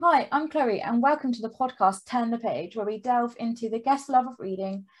Hi, I'm Chloe, and welcome to the podcast Turn the Page, where we delve into the guest love of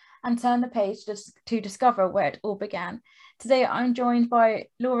reading and turn the page to discover where it all began. Today, I'm joined by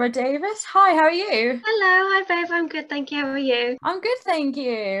Laura Davis. Hi, how are you? Hello, hi babe, I'm good, thank you. How are you? I'm good, thank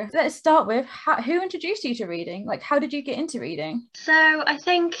you. Let's start with who introduced you to reading? Like, how did you get into reading? So I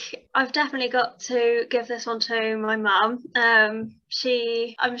think I've definitely got to give this one to my mum.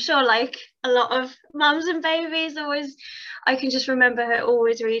 I'm sure like a lot of mums and babies always, I can just remember her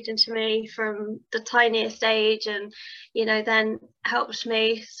always reading to me from the tiniest age, and then helped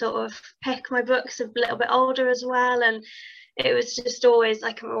me sort of pick my books a little bit older as well. And it was just always,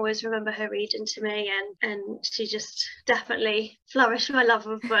 I can always remember her reading to me, and she just definitely flourished my love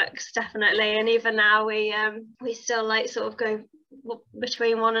of books, definitely. And even now we still like sort of go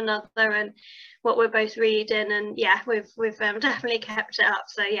between one another and what we're both reading, and yeah, we've definitely kept it up.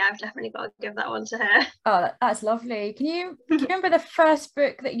 So yeah, I've definitely got to give that one to her. Oh, that's lovely. Can you remember the first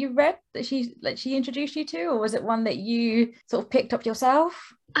book that you read that she introduced you to, or was it one that you sort of picked up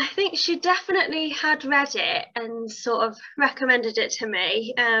yourself? I think she definitely had read it and sort of recommended it to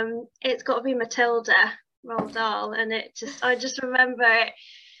me. It's got to be Matilda Roald Dahl, and I just remember it.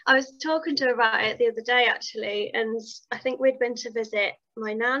 I was talking to her about it the other day actually, and I think we'd been to visit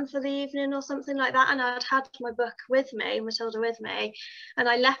my nan for the evening or something like that, and I'd had my book with me, Matilda with me, and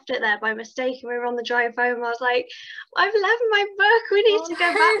I left it there by mistake, and we were on the drive home, and I was like, I've left my book, we need to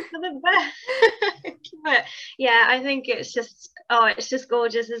go back for the book. But yeah, I think it's just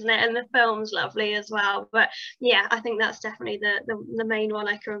gorgeous, isn't it? And the film's lovely as well. But yeah, I think that's definitely the main one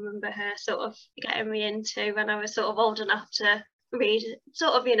I can remember her sort of getting me into when I was sort of old enough to read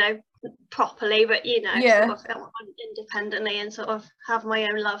sort of properly, but Yeah. sort of independently, and sort of have my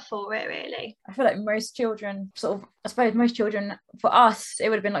own love for it, really. I feel like most children I suppose most children, for us, it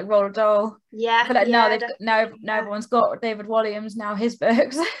would have been like Roald Dahl. I Yeah, feel like yeah, now yeah. everyone's got David Walliams, now his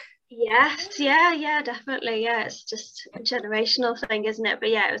books. Yes, yeah, definitely. Yeah, it's just a generational thing, isn't it? But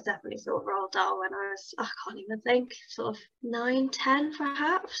yeah, it was definitely sort of Roald Dahl when I can't even think, sort of 9, 10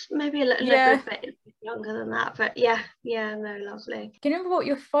 perhaps, maybe a little Yeah. bit younger than that. But yeah, no, lovely. Can you remember what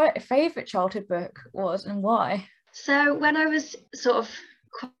your favorite childhood book was and why? So when I was sort of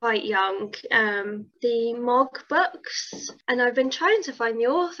quite young, the Mog books, and I've been trying to find the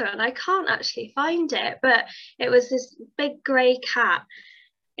author and I can't actually find it, but it was this big grey cat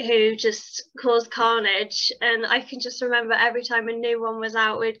who just caused carnage, and I can just remember every time a new one was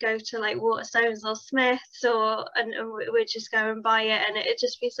out, we'd go to like Waterstones or Smiths, and we'd just go and buy it, and it'd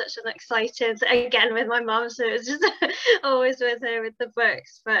just be such an exciting, again with my mum, so it was just always with her with the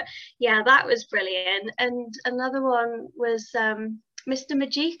books. But yeah, that was brilliant. And another one was Mr.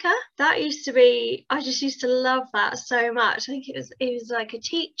 Majika. That used to be, I just used to love that so much. I think he was like a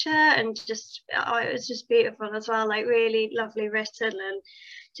teacher, and just it was just beautiful as well, like really lovely written, and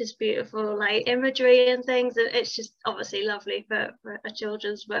just beautiful like imagery and things. It's just obviously lovely for a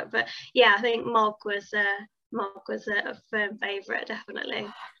children's book. But yeah, I think Mog was a firm favourite, definitely.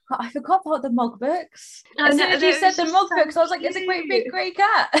 I forgot about the Mog books. Oh As no, soon as you it said was the just Mog so books, I was like, it's a great big cute. grey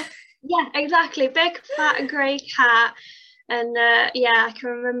cat. Yeah, exactly. Big fat grey cat. And yeah, I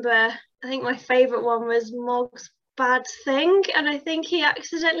can remember, I think my favourite one was Mog's bad thing, and I think he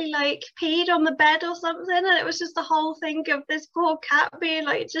accidentally like peed on the bed or something, and it was just the whole thing of this poor cat being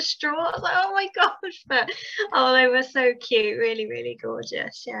like distraught. I was like, oh my gosh. But oh, they were so cute, really, really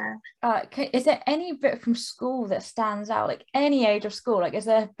gorgeous. Yeah. Is there any book from school that stands out, like any age of school? Like, is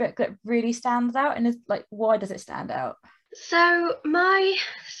there a book that really stands out, and is like, why does it stand out? So my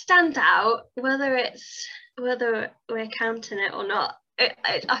standout, whether we're counting it or not,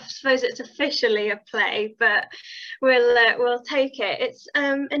 I suppose it's officially a play, but we'll take it. It's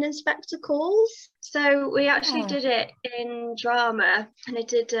an Inspector Calls. So we actually did it in drama, and I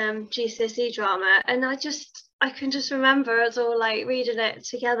did GCSE drama, and I can just remember us all like reading it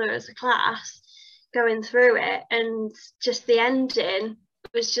together as a class, going through it, and just the ending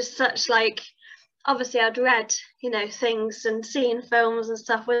was just such like, obviously I'd read things and seen films and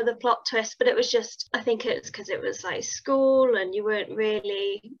stuff with a plot twist, but it was just, I think it's because it was like school and you weren't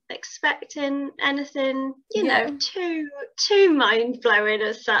really expecting anything too mind-blowing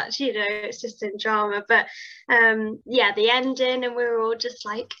as such. It's just in drama. But yeah, the ending, and we were all just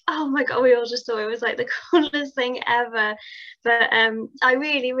like, oh my god, we all just thought it was like the coolest thing ever. But I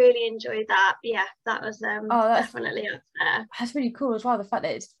really, really enjoyed that. Yeah, that was definitely up there. That's really cool as well, the fact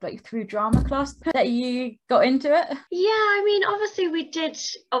that it's like through drama class that you got into it? Yeah, I mean, obviously we did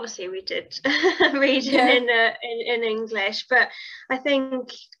read in English, but I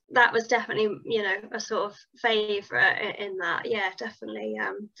think that was definitely, you know, a sort of favourite in that. Yeah,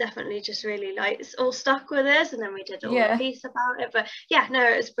 definitely just really like all stuck with us, and then we did all a piece about it. But yeah, no,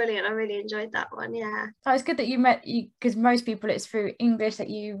 it was brilliant. I really enjoyed that one. Yeah. Oh, it's good that you met you, because most people it's through English that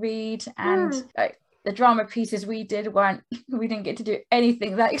you read, and like the drama pieces we did we didn't get to do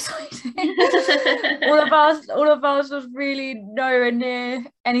anything that exciting. all of ours was really nowhere near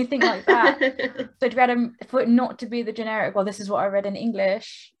anything like that. So to be able to, for it not to be the generic, well, this is what I read in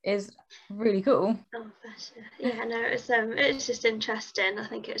English, is really cool. Oh, yeah, no, it's just interesting. I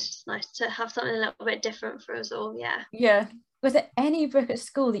think it's just nice to have something a little bit different for us all. Yeah. Was there any book at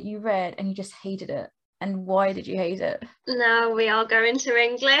school that you read and you just hated it? And why did you hate it? Now we are going to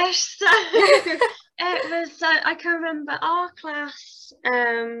English. So it was, I can remember our class,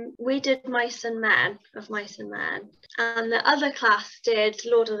 we did Mice and Men, and the other class did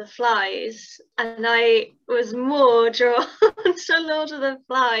Lord of the Flies, and I was more drawn to Lord of the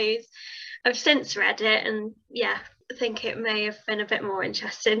Flies. I've since read it, and yeah, I think it may have been a bit more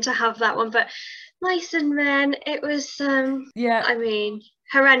interesting to have that one, but Mice and Men, it was, I mean,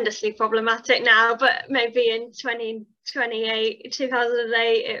 horrendously problematic now, but maybe in 2008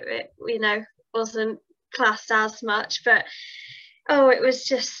 it you know, wasn't classed as much. But it was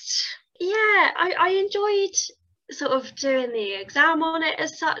just, yeah, I enjoyed sort of doing the exam on it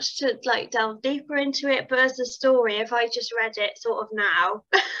as such, to like delve deeper into it, but as a story, if I just read it sort of now,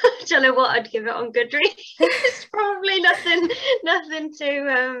 I don't know what I'd give it on Goodreads. It's probably nothing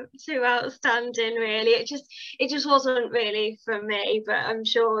too outstanding really. It just wasn't really for me, but I'm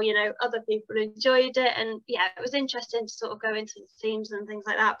sure, you know, other people enjoyed it, and yeah, it was interesting to sort of go into the themes and things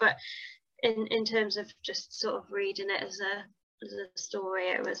like that, but in terms of just sort of reading it as a story,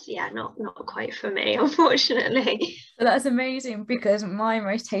 it was not quite for me, unfortunately. So that's amazing, because my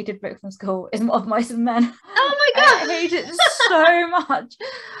most hated book from school is Of Mice and Men. Oh my god, I hate it so much.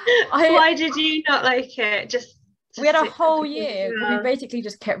 Why did you not like it? Just we had a whole year where we basically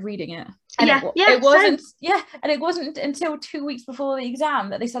just kept reading it, and it wasn't until 2 weeks before the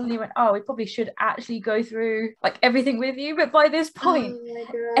exam that they suddenly went, oh, we probably should actually go through like everything with you. But by this point,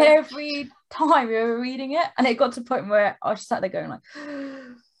 every time we were reading it, and it got to the point where I was sat there going like,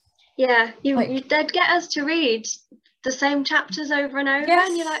 yeah, they'd get us to read the same chapters over and over,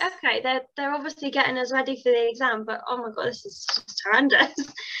 and you're like, okay, they're obviously getting us ready for the exam, but oh my god, this is just horrendous.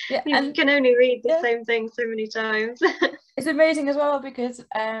 You can only read the same thing so many times. It's amazing as well, because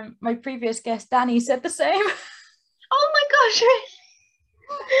my previous guest Danny said the same. Oh my gosh.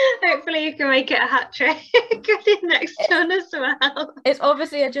 Hopefully you can make it a hat trick next one as well. It's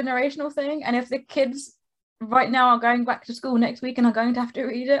obviously a generational thing, and if the kids right now are going back to school next week and are going to have to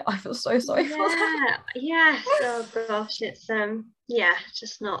read it, I feel so sorry for them. Yes, oh gosh, it's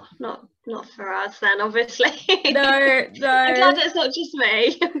just not for us then, obviously. No. I'm glad it's not just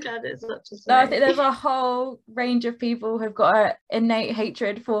me. I think there's a whole range of people who've got an innate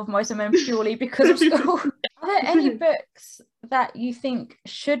hatred for Mice and Men purely because of school. Are there any books that you think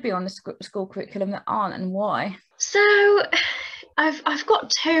should be on the school curriculum that aren't, and why? So I've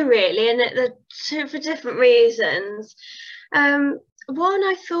got two really, and they're two for different reasons. One,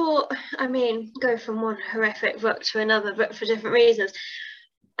 I thought, I mean, go from one horrific book to another book for different reasons.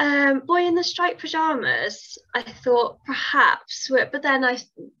 Boy in the Striped Pyjamas, I thought perhaps, but then I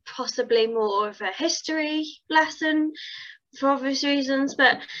possibly more of a history lesson for obvious reasons,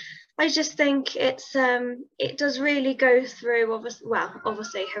 but I just think it does really go through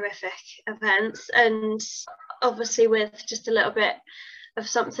obviously horrific events, and obviously with just a little bit of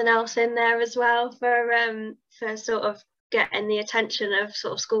something else in there as well for sort of getting the attention of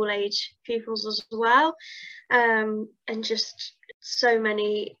sort of school age pupils as well, and just so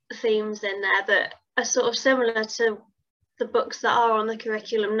many themes in there that are sort of similar to the books that are on the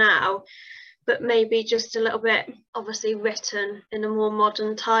curriculum now, but maybe just a little bit obviously written in a more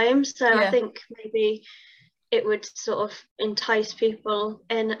modern time. So I think maybe it would sort of entice people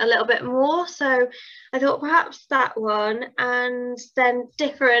in a little bit more. So I thought perhaps that one, and then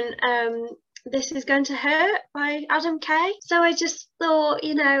different, This Is Going to Hurt by Adam Kay. So I just thought,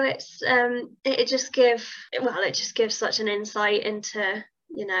 you know, it just gives such an insight into,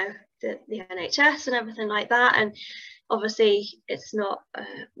 you know, the NHS and everything like that. And obviously it's not a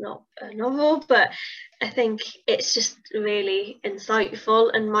novel, but I think it's just really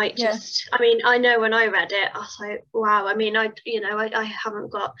insightful and might just, I mean, I know when I read it, I was like, wow. I mean, I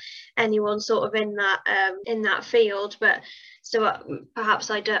haven't got anyone sort of in that field, but So perhaps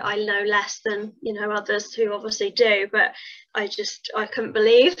I know less than, you know, others who obviously do, but I couldn't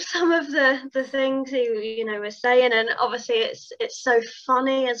believe some of the things he, you know, was saying. And obviously it's so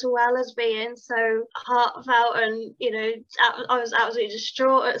funny as well as being so heartfelt, and, you know, I was absolutely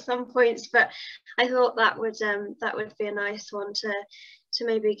distraught at some points, but I thought that would be a nice one to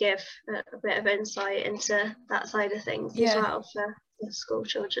maybe give a bit of insight into that side of things as well for the school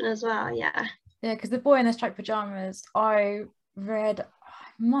children as well. Yeah, because The Boy in the Striped Pajamas, I read,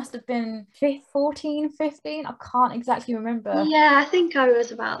 must have been 14, 15, I can't exactly remember. Yeah, I think I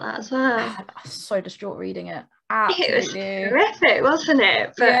was about that as well. I was so distraught reading it. Absolutely. It was horrific, wasn't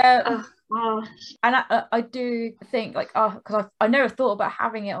it? But, yeah. Oh. And I do think, like, because I never thought about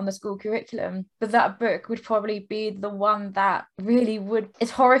having it on the school curriculum, but that book would probably be the one that really would,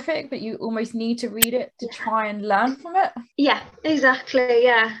 it's horrific, but you almost need to read it to try and learn from it. Yeah, exactly.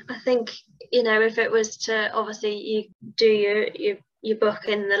 Yeah, I think, you know, if it was to, obviously you do your book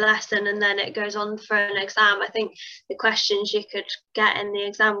in the lesson and then it goes on for an exam, I think the questions you could get in the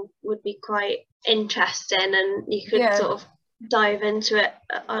exam would be quite interesting, and you could sort of dive into it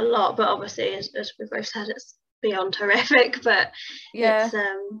a lot. But obviously, as we both said, it's beyond horrific, but it's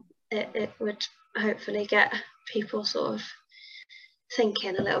it would hopefully get people sort of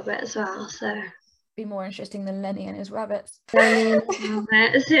thinking a little bit as well. So be more interesting than Lenny and his rabbits. Yeah.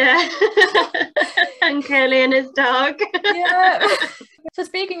 And Curly and his dog. Yeah. So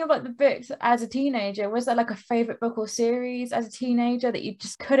speaking of like the books as a teenager, was there like a favorite book or series as a teenager that you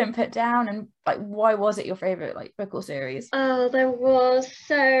just couldn't put down, and like why was it your favorite like book or series? Oh, there was.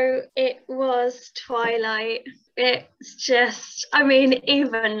 So it was Twilight. It's just, I mean,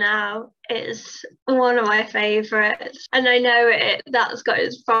 even now it's one of my favorites, and I know that's got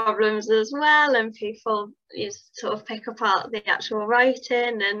its problems as well, and people sort of pick apart the actual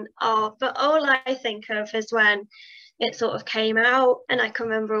writing and but all I think of is when it sort of came out, and I can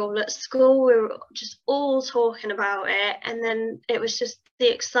remember all at school we were just all talking about it, and then it was just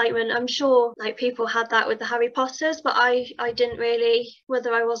the excitement. I'm sure like people had that with the Harry Potters, but I didn't really,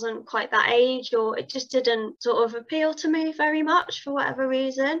 whether I wasn't quite that age or it just didn't sort of appeal to me very much for whatever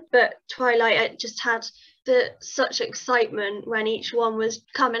reason. But Twilight, it just had such excitement when each one was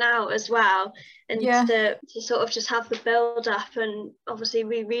coming out as well, and to sort of just have the build up, and obviously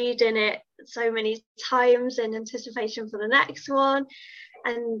rereading it so many times in anticipation for the next one.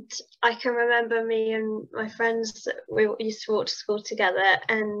 And I can remember me and my friends, we used to walk to school together,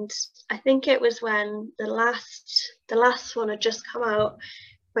 and I think it was when the last one had just come out,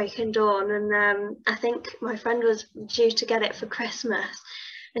 Breaking Dawn, and I think my friend was due to get it for Christmas,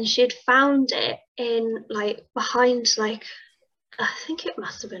 and she'd found it in like behind, like I think it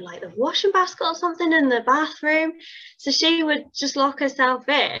must have been like the washing basket or something in the bathroom. So she would just lock herself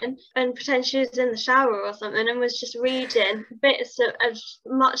in and pretend she was in the shower or something, and was just reading bits of as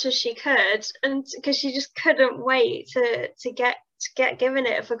much as she could, and because she just couldn't wait to get given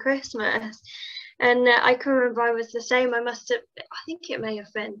it for Christmas. And I can remember I was the same. I think it may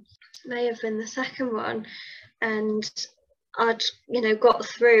have been the second one, and I'd got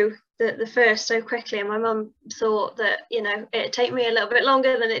through the first so quickly, and my mum thought that it'd take me a little bit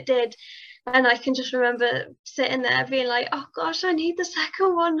longer than it did. And I can just remember sitting there being like, oh gosh, I need the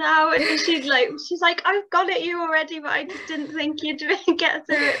second one now. And she's like, I've got it you already, but I just didn't think you'd get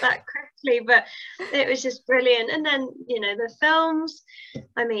through it that quickly. But it was just brilliant. And then the films,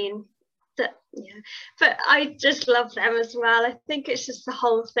 I mean, but I just love them as well. I think it's just the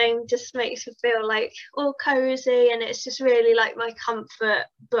whole thing just makes me feel like all cozy, and it's just really like my comfort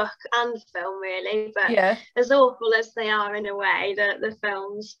book and film, really. But as awful as they are in a way, the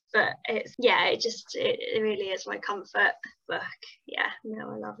films, but it really is my comfort book. I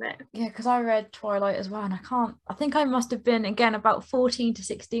love it. Because I read Twilight as well, and I think I must have been again about 14 to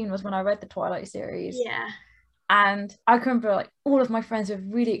 16 was when I read the Twilight series. And I can remember like all of my friends were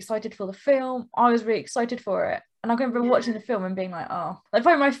really excited for the film. I was really excited for it. And I can remember watching the film and being like, oh, like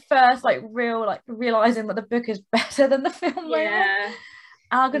probably my first like real like realizing that the book is better than the film later.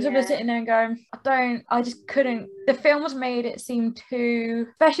 And I could remember sitting there and going, I just couldn't. The film was made, it seemed too,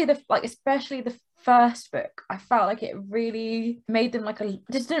 especially the first book, I felt like it really made them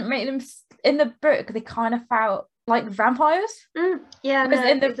just didn't make them, in the book they kind of felt like vampires. Because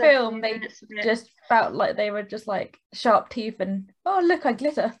in the film they just felt like they were just like sharp teeth and look, I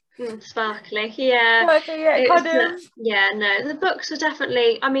glitter. Sparkly. The books were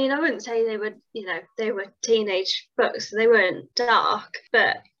definitely, I mean, I wouldn't say they were teenage books, they weren't dark,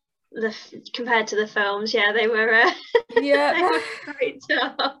 but compared to the films, yeah, they were Yeah. they were quite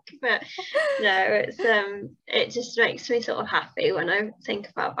dark, but no, it just makes me sort of happy when I think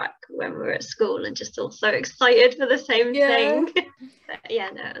about back when we were at school and just all so excited for the same thing. But yeah,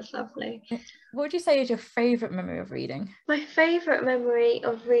 no, it was lovely. What would you say is your favourite memory of reading? My favourite memory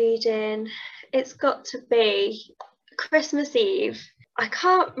of reading, it's got to be Christmas Eve. I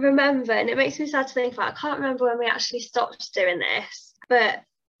can't remember, and it makes me sad to think about, I can't remember when we actually stopped doing this, but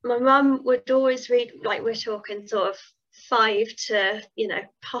my mum would always read, like we're talking sort of 5 to,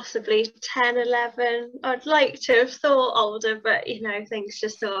 possibly 10, 11. I'd like to have thought older, but, things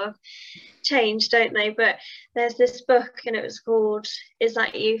just sort of change, don't they? But there's this book and it was called Is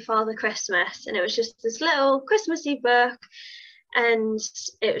That You, Father Christmas? And it was just this little Christmassy book. And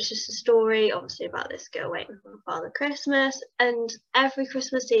it was just a story, obviously, about this girl waiting for Father Christmas. And every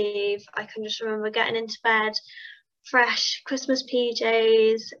Christmas Eve, I can just remember getting into bed, fresh Christmas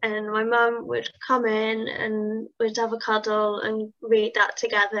PJs, and my mum would come in and we'd have a cuddle and read that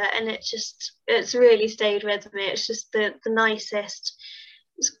together. And it's really stayed with me. It's just the nicest,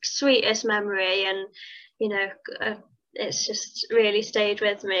 sweetest memory, and it's just really stayed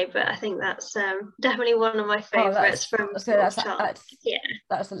with me. But I think that's definitely one of my favourites from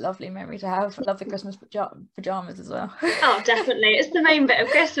that's a lovely memory to have. I love the Christmas pajamas as well. Oh, definitely, it's the main bit of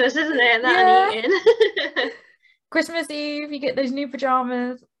Christmas, isn't it? That and eating. Christmas Eve, you get those new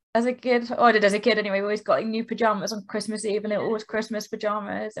pajamas. As a kid, I did as a kid anyway, we always got like, new pajamas on Christmas Eve, and they were always Christmas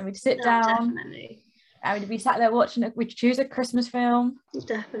pajamas, and we'd sit down. Definitely. And we'd be sat there watching it. We'd choose a Christmas film.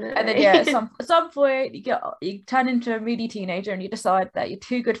 Definitely. And then at some point you turn into a moody teenager and you decide that you're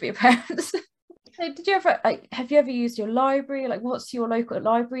too good for your parents. So did you ever have you ever used your library? Like, what's your local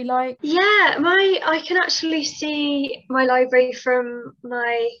library like? Yeah, I can actually see my library from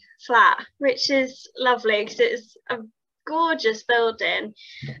my flat, which is lovely because it's a gorgeous building.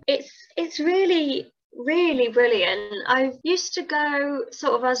 It's really brilliant. I used to go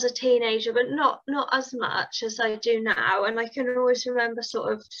sort of as a teenager, but not as much as I do now, and I can always remember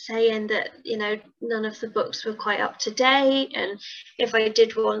sort of saying that none of the books were quite up to date, and if I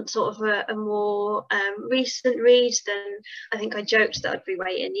did want sort of a more recent read, then I think I joked that I'd be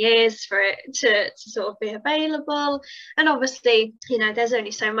waiting years for it to sort of be available. And obviously there's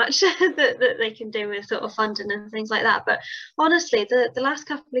only so much that they can do with sort of funding and things like that, but honestly the last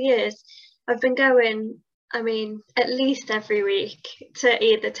couple of years I've been going, at least every week to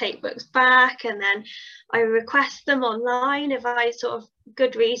either take books back, and then I request them online. If I sort of,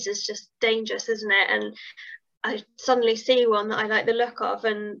 Goodreads is just dangerous, isn't it? And I suddenly see one that I like the look of,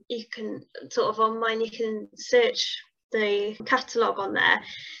 and you can sort of on mine, you can search the catalogue on there.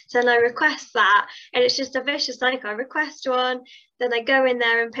 So then I request that, and it's just a vicious cycle. I request one, then I go in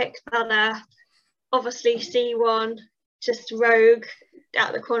there and pick that up, obviously see one, just rogue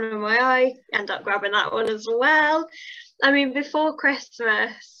out the corner of my eye, end up grabbing that one as well. Before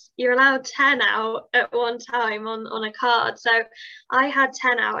Christmas you're allowed 10 out at one time on a card, so I had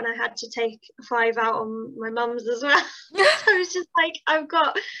 10 out and I had to take 5 out on my mum's as well. So it's just like I've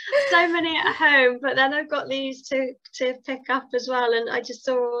got so many at home, but then I've got these to pick up as well, and I just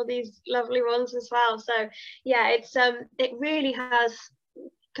saw all these lovely ones as well. So yeah, it really has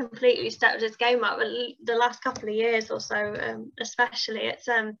completely stepped its game up the last couple of years or so, especially.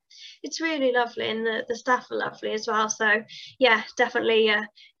 It's really lovely, and the staff are lovely as well. So yeah, definitely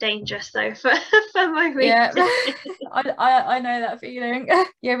dangerous though for my reading. Yeah. I know that feeling.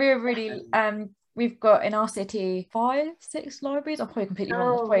 Yeah, we were really we've got in our city 5-6 libraries. I'm probably completely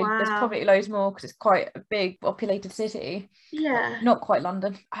wrong. There's probably loads more because it's quite a big populated city. Yeah, not quite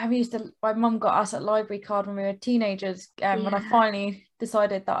London. My mum got us a library card when we were teenagers, when I finally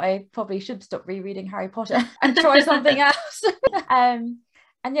decided that I probably should stop rereading Harry Potter and try something else. And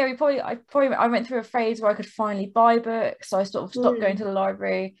yeah, I went through a phase where I could finally buy books, so I sort of stopped going to the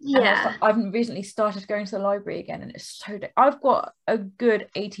library. Yeah, I've recently started going to the library again, and it's so I've got a good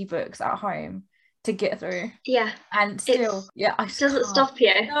 80 books at home to get through. Yeah, and still, I doesn't stop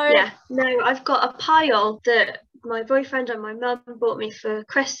you. No, I've got a pile that my boyfriend and my mum bought me for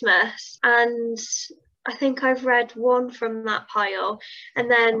Christmas, and I think I've read one from that pile, and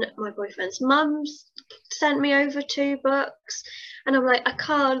then my boyfriend's mum's sent me over 2 books, and I'm like,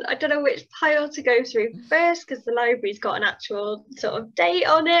 I don't know which pile to go through first, because the library's got an actual sort of date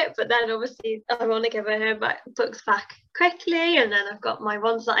on it, but then obviously I want to give her books back quickly, and then I've got my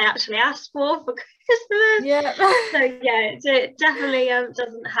ones that I actually asked for Christmas. Yeah. So yeah, it definitely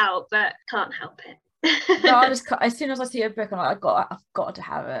doesn't help, but can't help it. No, as soon as I see a book, I'm like, I've got to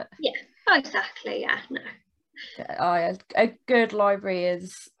have it. Yeah, exactly. Yeah, no. A good library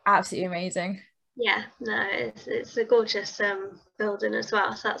is absolutely amazing. Yeah, no, it's a gorgeous building as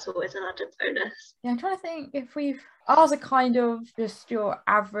well, so that's always an added bonus. Yeah, I'm trying to think if ours are kind of just your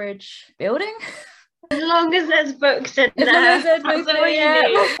average building. As long as there's books in As there, long as there's that's books all you there,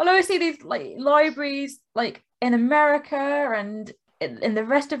 need. yeah. I'll always see these like libraries like in America and in the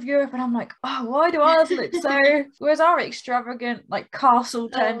rest of Europe, and I'm like, oh, why do ours look so? Whereas our extravagant like castle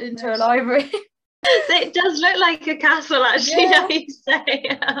turned into a Gosh. library. It does look like a castle, actually. Yeah. Now you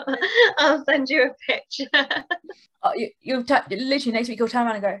say, I'll send you a picture. You'll literally next week you'll turn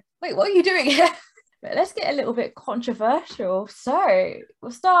around and go, wait, what are you doing here? But let's get a little bit controversial. So we'll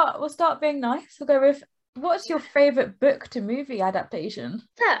start being nice. We'll go with, what's your favorite book to movie adaptation?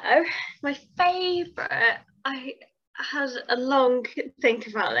 So, my favourite, I had a long think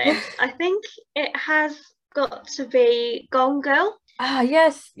about this. I think it has got to be Gone Girl. Ah,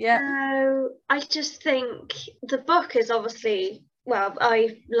 yes, yeah. So I just think the book is obviously, well,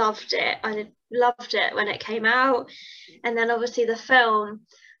 I loved it. I loved it when it came out. And then obviously the film,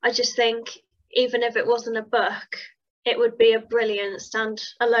 I just think even if it wasn't a book, it would be a brilliant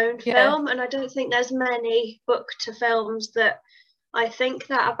standalone film. And I don't think there's many book to films that I think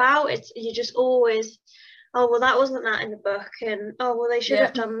that about. It's you just always, oh well, that wasn't that in the book, and oh well, they should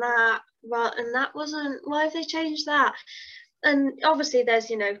have done that, well, and that wasn't. Why have they changed that? And obviously,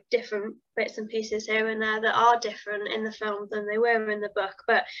 there's different bits and pieces here and there that are different in the film than they were in the book.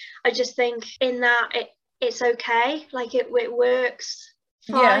 But I just think in that it's okay, like it works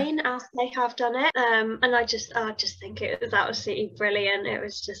fine as they have done it. And I just think it was absolutely brilliant. It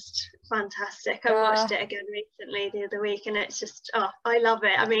was just fantastic. I watched it again recently the other week, and it's just I love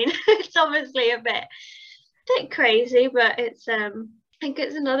it. I mean, it's obviously a bit crazy, but it's I think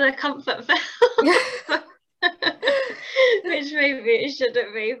it's another comfort film. Which maybe it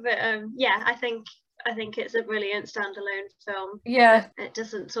shouldn't be, but yeah, I think it's a brilliant standalone film. Yeah, it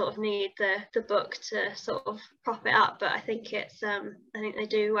doesn't sort of need the book to sort of prop it up, but I think it's I think they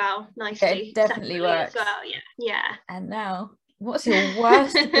do well nicely. It definitely works as well. Yeah. And now, what's your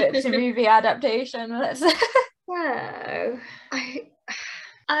worst book to movie adaptation? So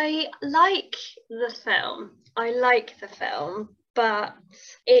I like the film. But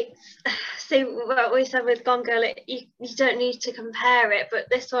it's what we said with Gone Girl, you don't need to compare it, but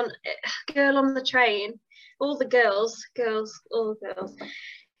this one, Girl on the Train, all the girls,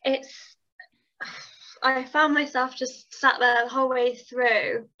 it's I found myself just sat there the whole way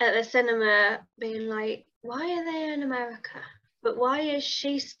through at the cinema being like, why are they in America? But why is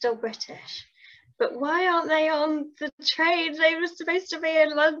she still British? But why aren't they on the train? They were supposed to be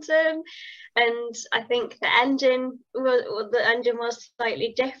in London. And I think the ending was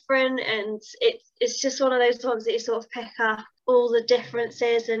slightly different, and it's just one of those ones that you sort of pick up all the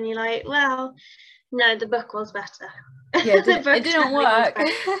differences, and you're like, well, no, the book was better. Yeah, it didn't work.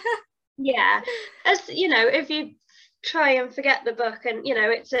 Yeah, as if you try and forget the book, and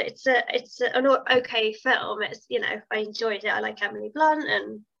it's an okay film. It's I enjoyed it. I like Emily Blunt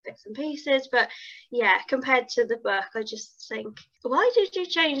and bits and pieces, but yeah, compared to the book, I just think, why did you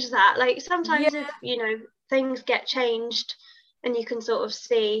change that? Like sometimes if things get changed and you can sort of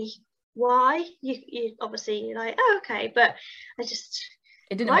see why, you obviously you're like, oh okay, but I just,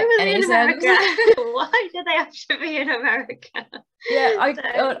 it didn't why make were they any in sense. America? Why did they have to be in America? Yeah,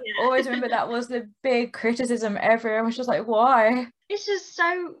 I always remember that was the big criticism everywhere. I was just like, why? It's just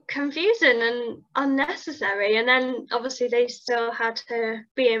so confusing and unnecessary. And then obviously they still had her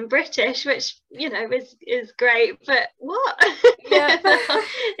being British, which is great. But what? Yeah,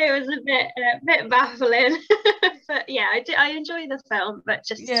 it was a bit baffling. But yeah, I enjoy the film, but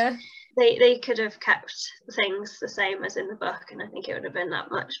just they could have kept things the same as in the book, and I think it would have been that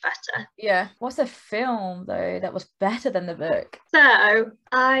much better. Yeah. What's a film though that was better than the book? So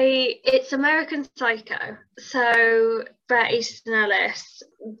it's American Psycho. So Bret Easton Ellis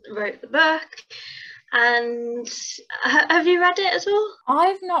wrote the book. And have you read it at all?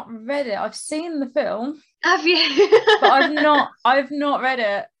 I've not read it. I've seen the film. Have you? But I've not read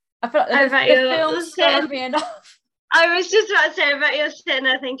it. I feel like the film scared me enough. I was just about to say, I bet you're sitting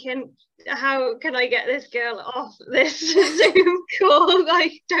there thinking, how can I get this girl off this Zoom call?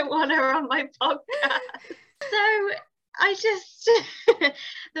 I don't want her on my podcast. So I just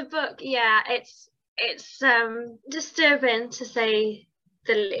the book, yeah, it's disturbing to say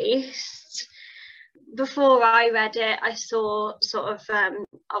the least. Before I read it, I saw sort of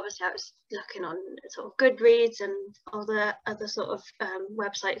obviously I was looking on sort of Goodreads and other sort of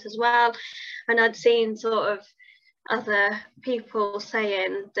websites as well, and I'd seen sort of other people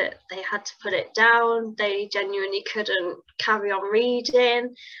saying that they had to put it down. They genuinely couldn't carry on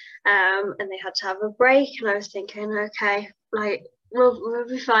reading, and they had to have a break. And I was thinking, okay, like we'll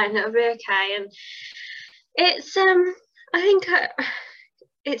be fine, it'll be okay. And it's I think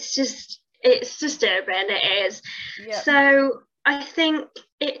it's disturbing, it is. Yeah. So I think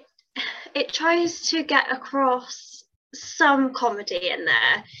it tries to get across some comedy in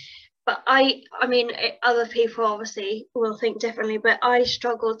there, but I mean, other people obviously will think differently, but I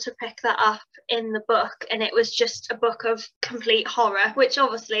struggled to pick that up in the book, and it was just a book of complete horror, which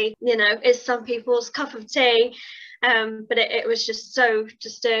obviously, you know, is some people's cup of tea. But it was just so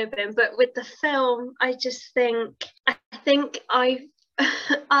disturbing. But with the film, I think I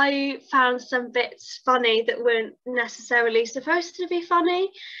found some bits funny that weren't necessarily supposed to be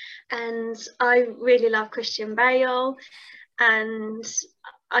funny, and I really love Christian Bale. And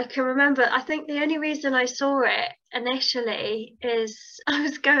I can remember, I think the only reason I saw it initially is I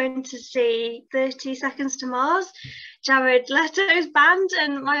was going to see 30 Seconds to Mars, Jared Leto's band,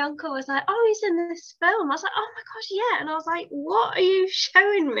 and my uncle was like, oh, he's in this film. I was like, oh my gosh, yeah. And I was like, what are you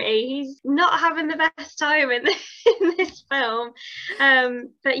showing me? He's not having the best time in this film.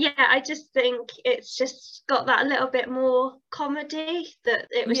 But yeah, I just think it's just got that little bit more comedy that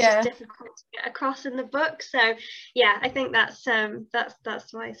it was just difficult to get across in the book. So yeah, I think that's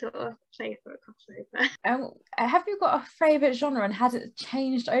my sort of favourite crossover. Have you got a favourite genre, and has it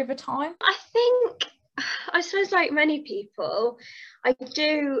changed over time? I suppose, like many people, I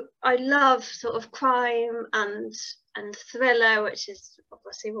love sort of crime and thriller, which is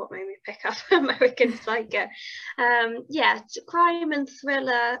obviously what made me pick up American Psycho. Yeah, crime and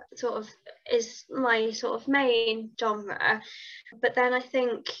thriller sort of is my sort of main genre, but then I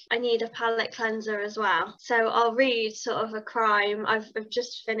think I need a palate cleanser as well. So I'll read sort of a crime. I've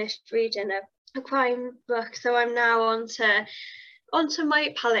just finished reading a crime book, so I'm now onto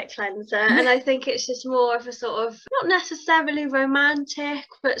my palate cleanser, and I think it's just more of a sort of not necessarily romantic,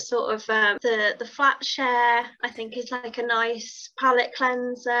 but sort of the flat share I think is like a nice palate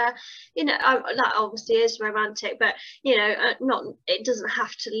cleanser. You know, that obviously is romantic, but you know, not, it doesn't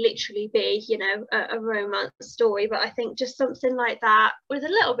have to literally be, you know, a romance story, but I think just something like that with a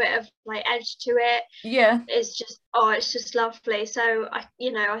little bit of like edge to it, is just, oh, it's just lovely. So I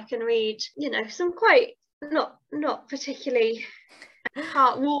can read, you know, some quite not particularly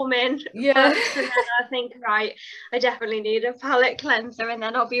heartwarming books, and then I think, right, I definitely need a palate cleanser, and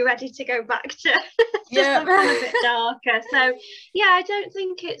then I'll be ready to go back to something a bit darker. So yeah, I don't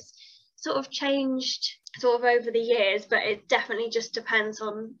think it's sort of changed sort of over the years, but it definitely just depends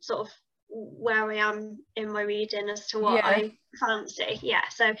on sort of where I am in my reading as to what I fancy. Yeah,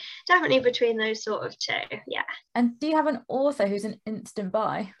 so definitely between those sort of two. Yeah. And do you have an author who's an instant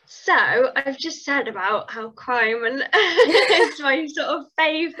buy? So I've just said about how crime and is my sort of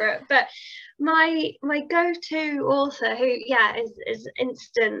favourite, but my go-to author who is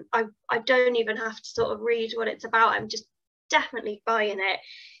instant, I don't even have to sort of read what it's about, I'm just definitely buying it,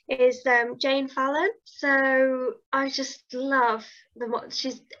 is Jane Fallon. So I just love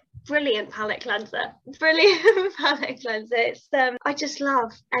she's brilliant palate cleanser. It's I just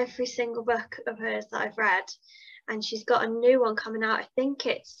love every single book of hers that I've read, and she's got a new one coming out. I think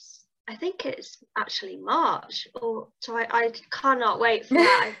it's actually March, or so I cannot wait for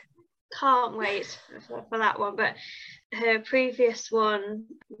that. I can't wait for that one. But her previous one,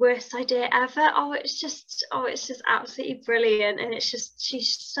 Worst Idea Ever, it's just absolutely brilliant, and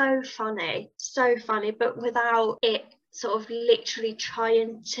she's so funny, but without it sort of literally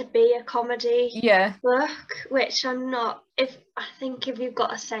trying to be a comedy book, which I'm not. I think if you've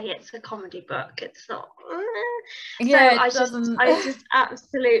got to say it's a comedy book, it's not. I just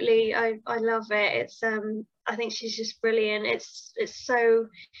absolutely I love it. It's I think she's just brilliant. It's so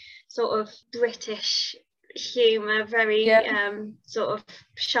sort of British humor, very sort of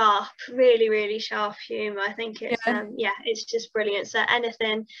sharp, really sharp humor. I think it's it's just brilliant. So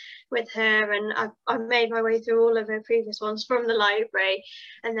anything with her, and I've made my way through all of her previous ones from the library,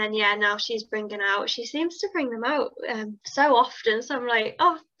 and then now she seems to bring them out so often, so I'm like,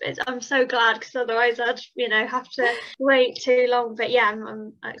 oh, I'm so glad, because otherwise I'd have to wait too long. But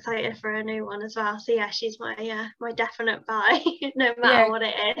I'm excited for a new one as well. So she's my definite buy no matter what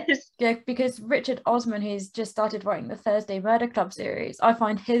it is. Because Richard Osman, who's just started writing the Thursday Murder Club series, I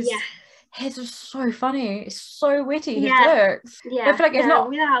find his is so funny, it's so witty, his jokes. I feel like it's not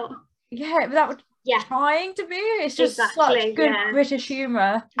without trying to be, it's just such good British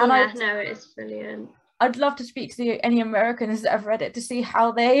humor. And it's brilliant. I'd love to speak to any Americans that have read it to see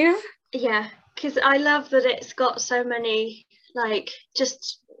how they've because I love that it's got so many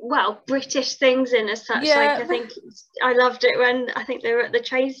British things in as such. Like I think I loved it when I think they were at the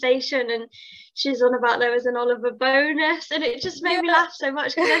train station and she's on about there was an Oliver bonus, and it just made me laugh so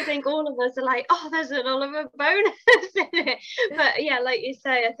much, because I think all of us are like, oh, there's an Oliver bonus in it. But yeah, like you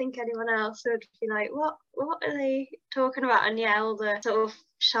say, I think anyone else would be like, what are they talking about? And yeah, all the sort of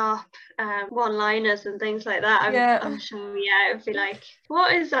sharp one-liners and things like that. I'm sure, yeah, it would be like,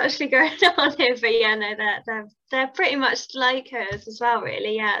 what is actually going on here? But yeah, no, they're pretty much like hers as well,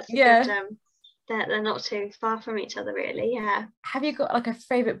 really. Yeah, it's a good. They're not too far from each other, really. Yeah. Have you got like a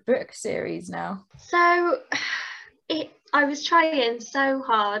favorite book series now? So I was trying so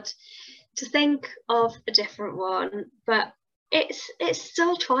hard to think of a different one, but it's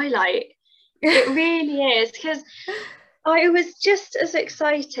still Twilight. It really is, because I was just as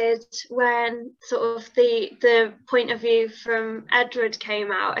excited when sort of the point of view from Edward came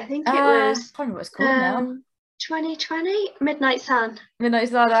out. I think it was, I can't remember what it's called now. 2020, Midnight Sun. Midnight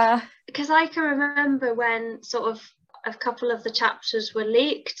Sun. Because I can remember when sort of a couple of the chapters were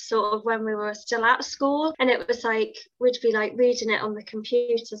leaked, sort of when we were still at school, and it was like we'd be like reading it on the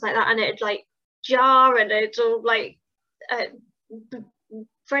computers like that, and it'd like jar, and it'd all like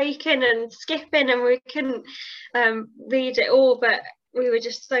breaking and skipping, and we couldn't read it all, but we were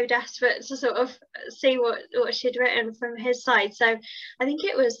just so desperate to sort of see what she'd written from his side. So I think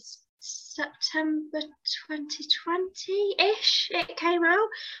it was September 2020-ish it came out.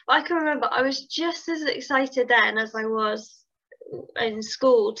 But I can remember I was just as excited then as I was in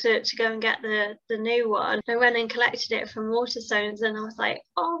school to go and get the new one. I went and collected it from Waterstones, and I was like,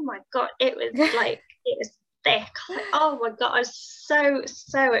 oh my god, it was like, it was thick. Like, oh my god, I was so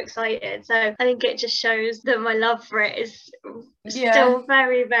excited. So I think it just shows that my love for it is still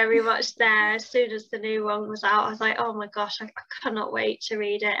very, very much there. As soon as the new one was out, I was like, oh my gosh, I cannot wait to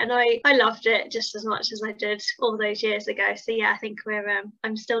read it. And I loved it just as much as I did all those years ago. So yeah, I think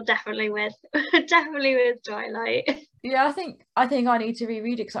I'm still definitely with Twilight. Yeah, I think I need to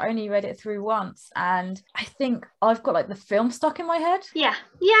reread it, because I only read it through once, and I think I've got like the film stuck in my head. Yeah.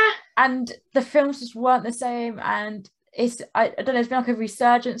 And the films just weren't the same, and I don't know, there's been like a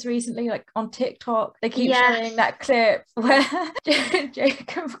resurgence recently, like on TikTok they keep showing that clip where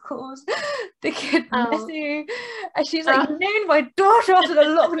Jacob calls the kid Nessie, and she's like, you named my daughter after the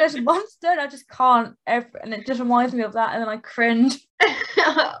Loch Ness monster, and I just can't ever, and it just reminds me of that, and then I cringe.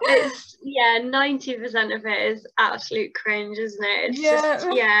 It's 90% of it is absolute cringe, isn't it? It's just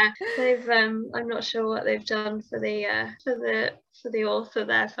they've I'm not sure what they've done for the author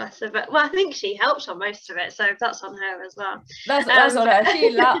there, Fessa, but well, I think she helped on most of it, so that's on her as well. That's on her.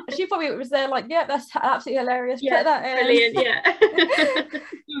 She probably was there like, that's absolutely hilarious, put that in. Brilliant.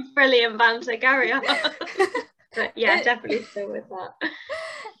 Brilliant banter, carry on. But yeah, definitely still with that.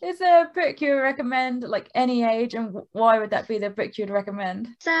 Is there a book you would recommend, like any age, and why would that be the book you'd recommend?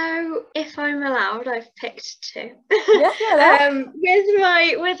 So, if I'm allowed, I've picked two. With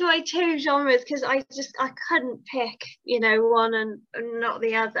my two genres, because I couldn't pick, one and not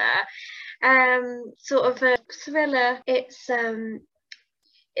the other. Sort of a thriller. It's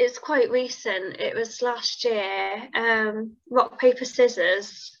quite recent. It was last year. Rock, Paper,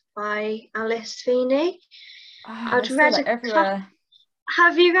 Scissors by Alice Feeney. I'd read it everywhere.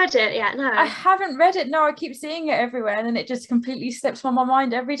 Have you read it yet? No, I haven't read it. No, I keep seeing it everywhere, and then it just completely slips from my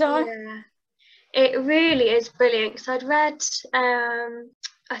mind every time. Yeah, it really is brilliant. Because I'd read,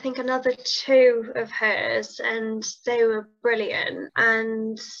 I think, another two of hers, and they were brilliant.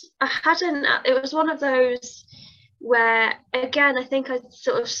 And it was one of those where, again, I think I'd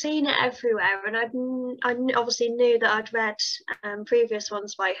sort of seen it everywhere, and I obviously knew that I'd read previous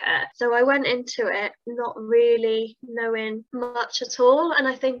ones by her, so I went into it not really knowing much at all, and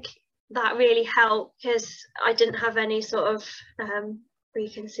I think that really helped, because I didn't have any sort of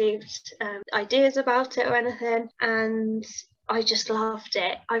preconceived ideas about it or anything, and I just loved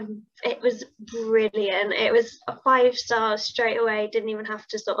it. It was brilliant. It was 5 stars straight away. Didn't even have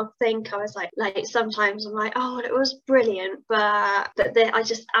to sort of think. I was like sometimes I'm like, oh, it was brilliant, but I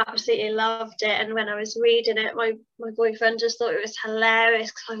just absolutely loved it. And when I was reading it, my boyfriend just thought it was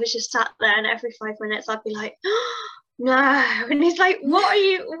hilarious, because I was just sat there, and every 5 minutes I'd be like, oh, no, and he's like,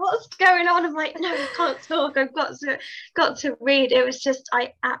 what's going on? I'm like, no, I can't talk, I've got to read. It was just,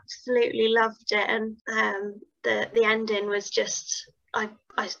 I absolutely loved it, and the ending was just, I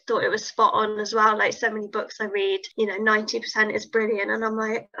thought it was spot on as well. Like so many books I read, 90% is brilliant, and I'm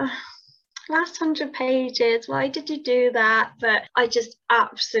like, last 100 pages, why did you do that? But I just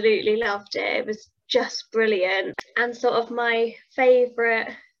absolutely loved it. It was just brilliant. And sort of my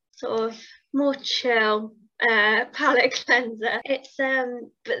favourite sort of more chill palette cleanser, it's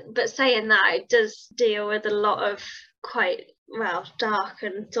but saying that, it does deal with a lot of quite well, dark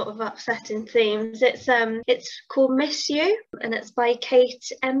and sort of upsetting themes. It's called Miss You, and it's by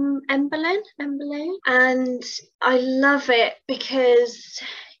Kate Emberlin, and I love it because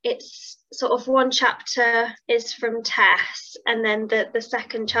it's sort of one chapter is from Tess, and then the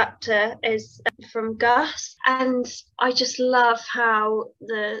second chapter is from Gus, and I just love how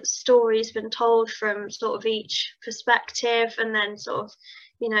the story's been told from sort of each perspective, and then sort of,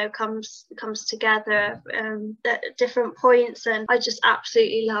 you know, comes together at different points, and I just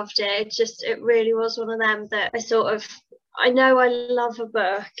absolutely loved it. It really was one of them that I know I love a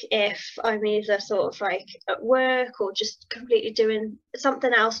book if I'm either sort of like at work or just completely doing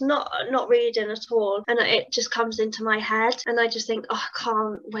something else, not reading at all, and it just comes into my head, and I just think, oh, I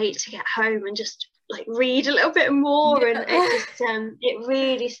can't wait to get home and just like read a little bit more. And it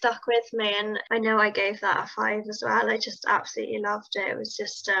really stuck with me, and I know I gave that a 5 as well. I just absolutely loved it. It was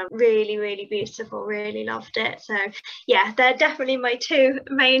just really, really beautiful. Really loved it. So yeah, they're definitely my 2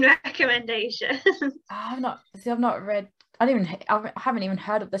 main recommendations. I've not read, I haven't even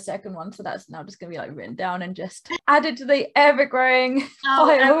heard of the second one, so that's now just gonna be like written down and just added to the ever-growing pile.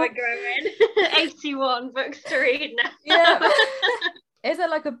 Ever-growing. 81 books to read now. Yeah. Is there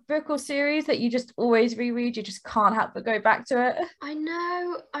like a book or series that you just always reread? You just can't help but go back to it? I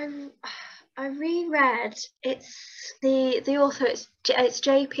know. I reread. It's the author. It's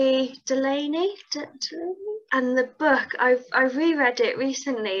J.P. Delaney. And the book I reread it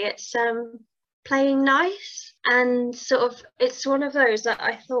recently. It's Playing Nice. And sort of, it's one of those that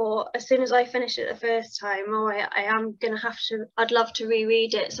I thought as soon as I finished it the first time, I am gonna I'd love to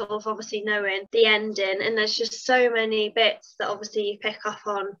reread it, sort of obviously knowing the ending. And there's just so many bits that obviously you pick up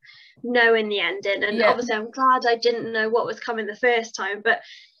on knowing the ending, and obviously I'm glad I didn't know what was coming the first time, but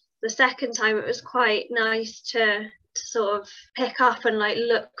the second time it was quite nice to sort of pick up and like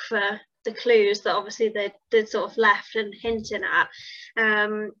look for the clues that obviously they'd sort of left and hinting at.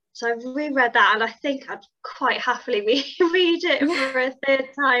 So I've reread that, and I think I'd quite happily read it for a third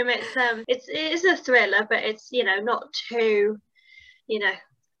time. It is a thriller, but it's, you know, not too, you know,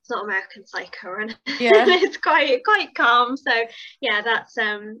 it's not American Psycho or anything. Yeah. It's quite calm. So yeah, that's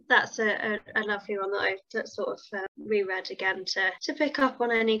a lovely one that I sort of reread again to pick up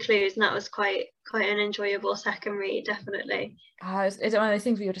on any clues, and that was quite an enjoyable second read, definitely. Is it one of those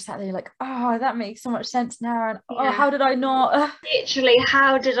things where you're just sat there, you're like, oh, that makes so much sense now, and oh, how did I not? Literally,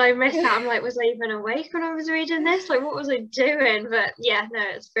 how did I miss that? I'm like, was I even awake when I was reading this? Like, what was I doing? But yeah, no,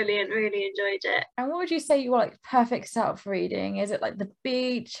 it's brilliant. Really enjoyed it. And what would you say your like perfect setup for reading? Is it like the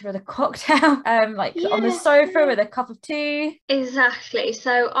beach with a cocktail, like on the sofa with a cup of tea? Exactly.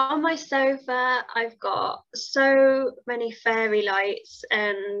 So on my sofa, I've got so many fairy lights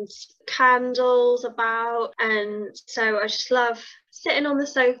and candles about, and so I just love sitting on the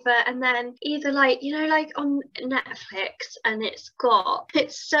sofa, and then either like, you know, like on Netflix, and it's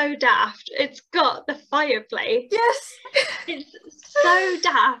so daft, it's got the fireplace. Yes. It's so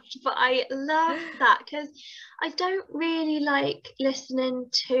daft, but I love that because I don't really like listening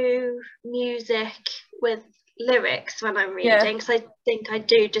to music with lyrics when I'm reading, because I think I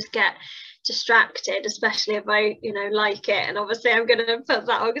do just get distracted, especially if I, you know, like it, and obviously I'm going to put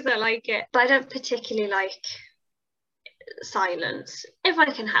that on because I like it, but I don't particularly like silence if I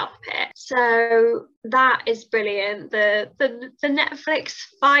can help it. So that is brilliant. The Netflix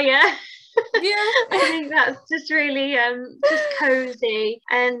fire. I think that's just really just cozy,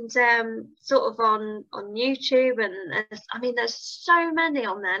 and sort of on YouTube, and there's so many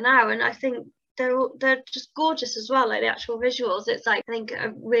on there now, and I think they're just gorgeous as well, like the actual visuals. It's like, I think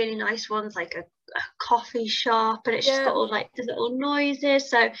a really nice one's like a coffee shop, and it's just got all like the little noises,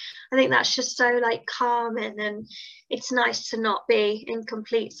 so I think that's just so like calming, and it's nice to not be in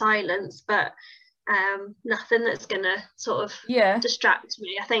complete silence, but nothing that's gonna sort of distract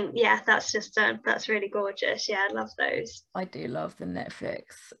me. I think that's just that's really gorgeous. I love those. I do love the Netflix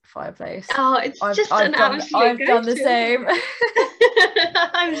fireplace. I've done the same.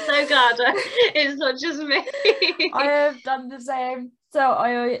 I'm so glad it's not just me. I have done the same. So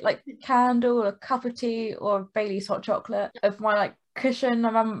I like a candle, a cup of tea, or Bailey's hot chocolate. Of my like cushion,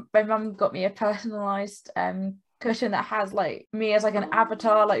 my mum got me a personalised cushion that has like me as like an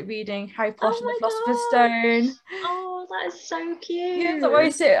avatar, like reading Harry Potter and the Philosopher's Stone. Oh, that is so cute. Yeah, so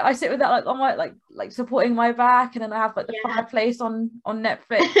I sit with that like on my like supporting my back, and then I have like the fireplace on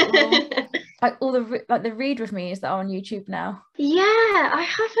Netflix. Like all the like the read with me's that are on YouTube now. Yeah, I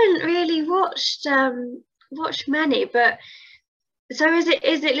haven't really watched many, but so is it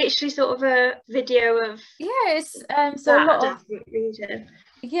literally sort of a video of? Yeah, it's so a lot of reading.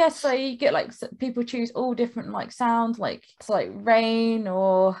 Yeah, so you get like people choose all different like sounds, like it's like rain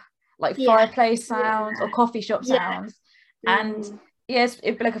or like fireplace sounds or coffee shop sounds, And yes,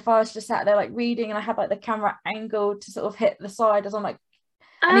 it'd be like if I was just sat there like reading and I had like the camera angle to sort of hit the side as I'm like,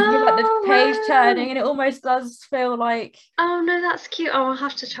 and you can hear like the page turning, and it almost does feel like. Oh no, that's cute. Oh, I'll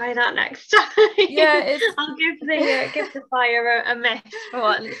have to try that next time. Yeah, I'll give the fire a miss for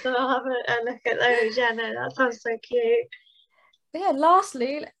once, and I'll have a look at those. Yeah, no, that sounds so cute. But yeah,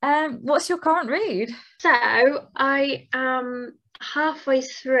 lastly, what's your current read? So I am halfway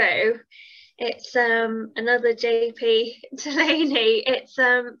through. It's another JP Delaney. It's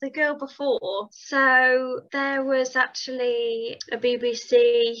The Girl Before. So there was actually a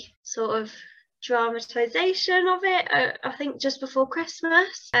BBC sort of dramatization of it, I think just before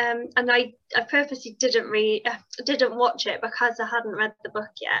Christmas, and I purposely didn't watch it because I hadn't read the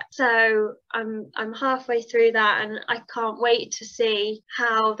book yet. So I'm halfway through that, and I can't wait to see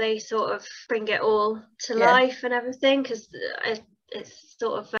how they sort of bring it all to life and everything, because it's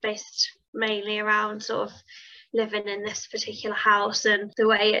sort of based mainly around sort of living in this particular house, and the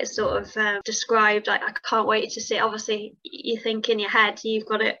way it's sort of described, like I can't wait to see. Obviously you think in your head you've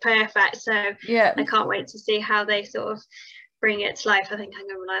got it perfect, so I can't wait to see how they sort of bring it to life. I think I'm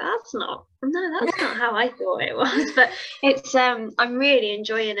going to be like, that's not how I thought it was. But it's I'm really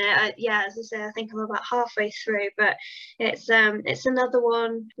enjoying it. As I say, I think I'm about halfway through, but it's another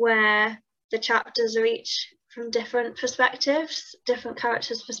one where the chapters are each from different perspectives, different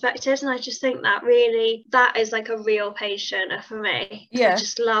characters' perspectives, and I just think that is like a real page turner for me. I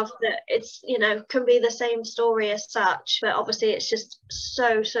just love that it's, can be the same story as such, but obviously it's just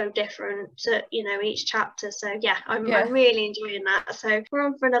so different to, each chapter. So I'm really enjoying that. So we're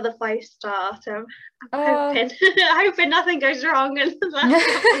on for another 5-star. So I'm hoping nothing goes wrong and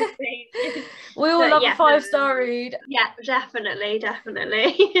we all love a 5-star read. Yeah, definitely.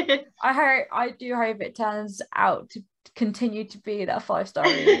 I do hope it turns out to continue to be that 5-star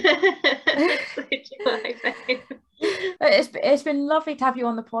read. It's been lovely to have you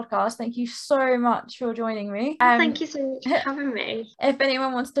on the podcast. Thank you so much for joining me. Thank you so much for having me. If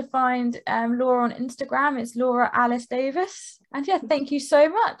anyone wants to find Laura on Instagram, it's Laura Alice Davis. And thank you so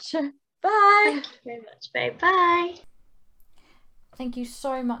much. Bye. Thank you very much, babe. Bye. Thank you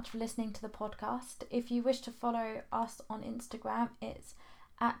so much for listening to the podcast. If you wish to follow us on Instagram, it's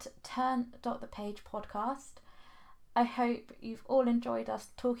at turn.thepagepodcast. I hope you've all enjoyed us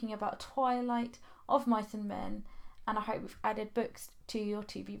talking about Twilight, Of Mice and Men, and I hope we've added books to your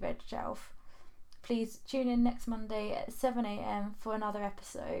to-be-read shelf. Please tune in next Monday at 7 a.m. for another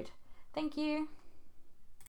episode. Thank you.